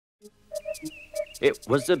It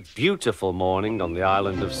was a beautiful morning on the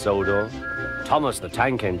island of Sodor. Thomas the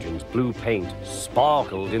tank engine's blue paint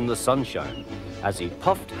sparkled in the sunshine as he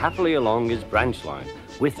puffed happily along his branch line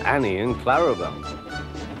with Annie and Clarabel.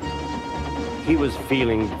 He was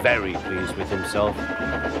feeling very pleased with himself.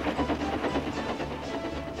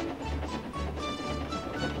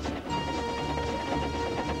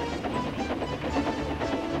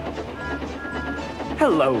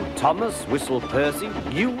 "Hello, Thomas," whistled Percy.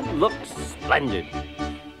 "You look splendid."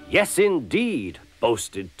 "Yes, indeed,"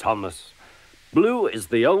 boasted Thomas. "Blue is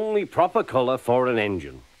the only proper colour for an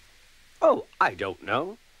engine." "Oh, I don't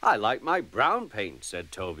know. I like my brown paint,"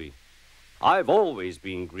 said Toby. "I've always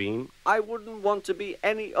been green. I wouldn't want to be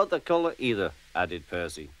any other colour either," added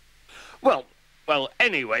Percy. Well,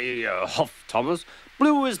 anyway, huffed Thomas,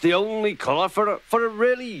 "blue is the only colour for a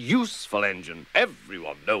really useful engine.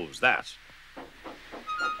 Everyone knows that."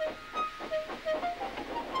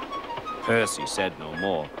 Percy said no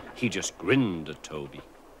more. He just grinned at Toby.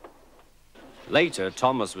 Later,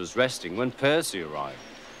 Thomas was resting when Percy arrived.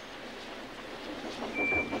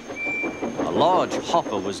 A large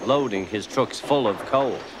hopper was loading his trucks full of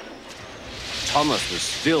coal. Thomas was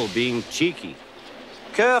still being cheeky.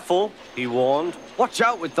 "Careful," he warned. "Watch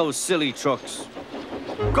out with those silly trucks."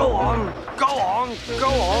 Go on, go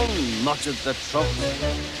on," muttered the trucks.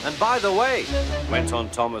 "And by the way," went on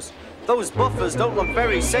Thomas, "those buffers don't look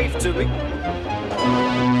very safe to me."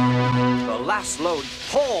 The last load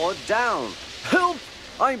poured down. "Help!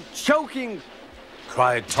 I'm choking!"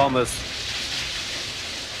 cried Thomas.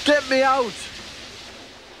 "Get me out!"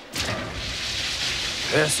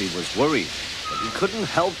 Percy was worried, but he couldn't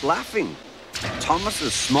help laughing.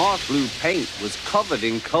 Thomas's smart blue paint was covered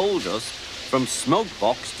in coal dust from smoke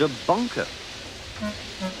box to bunker.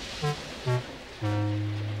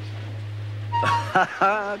 "Ha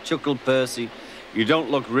ha," chuckled Percy. "You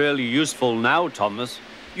don't look really useful now, Thomas.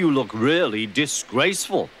 You look really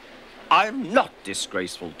disgraceful." "I'm not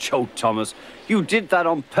disgraceful," choked Thomas. "You did that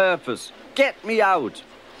on purpose. Get me out."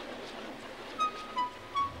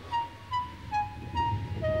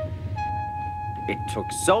 It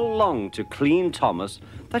took so long to clean Thomas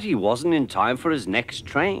that he wasn't in time for his next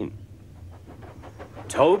train.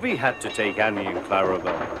 Toby had to take Annie and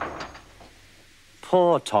Clarabel.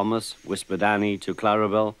 "Poor Thomas," whispered Annie to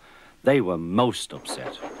Clarabel. They were most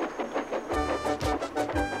upset.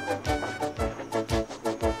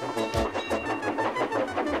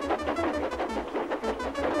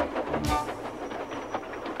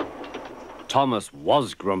 Thomas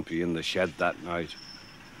was grumpy in the shed that night.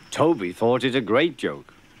 Toby thought it a great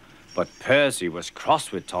joke, but Percy was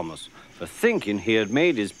cross with Thomas for thinking he had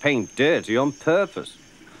made his paint dirty on purpose.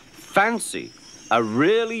 Fancy a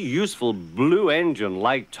really useful blue engine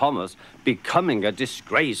like Thomas becoming a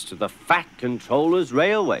disgrace to the Fat Controller's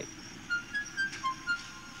railway.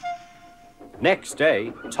 Next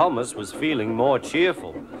day, Thomas was feeling more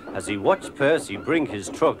cheerful as he watched Percy bring his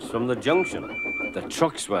trucks from the junction. The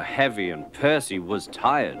trucks were heavy and Percy was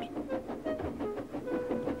tired.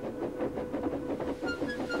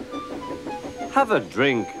 "Have a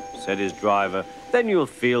drink," said his driver, "then you'll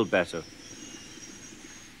feel better."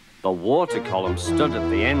 The water column stood at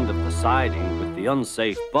the end of the siding with the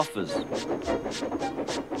unsafe buffers.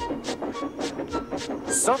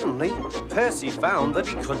 Suddenly, Percy found that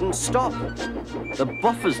he couldn't stop. The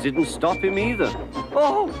buffers didn't stop him either.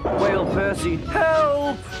 "Oh!" wailed Percy.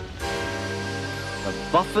 "Help!" The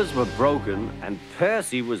buffers were broken and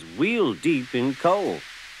Percy was wheel-deep in coal.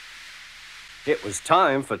 It was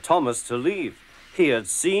time for Thomas to leave. He had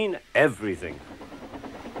seen everything.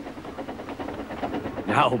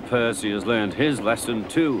 "Now Percy has learned his lesson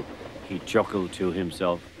too," he chuckled to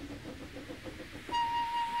himself.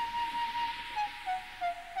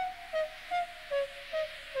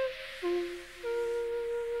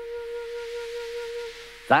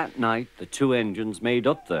 That night, the two engines made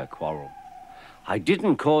up their quarrel. "I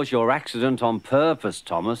didn't cause your accident on purpose,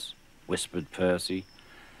 Thomas," whispered Percy.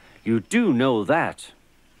 "You do know that,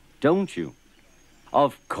 don't you?"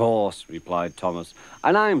 "Of course," replied Thomas,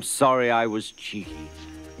 "and I'm sorry I was cheeky.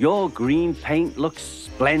 Your green paint looks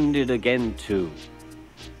splendid again, too.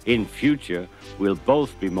 In future, we'll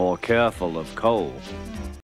both be more careful of coal."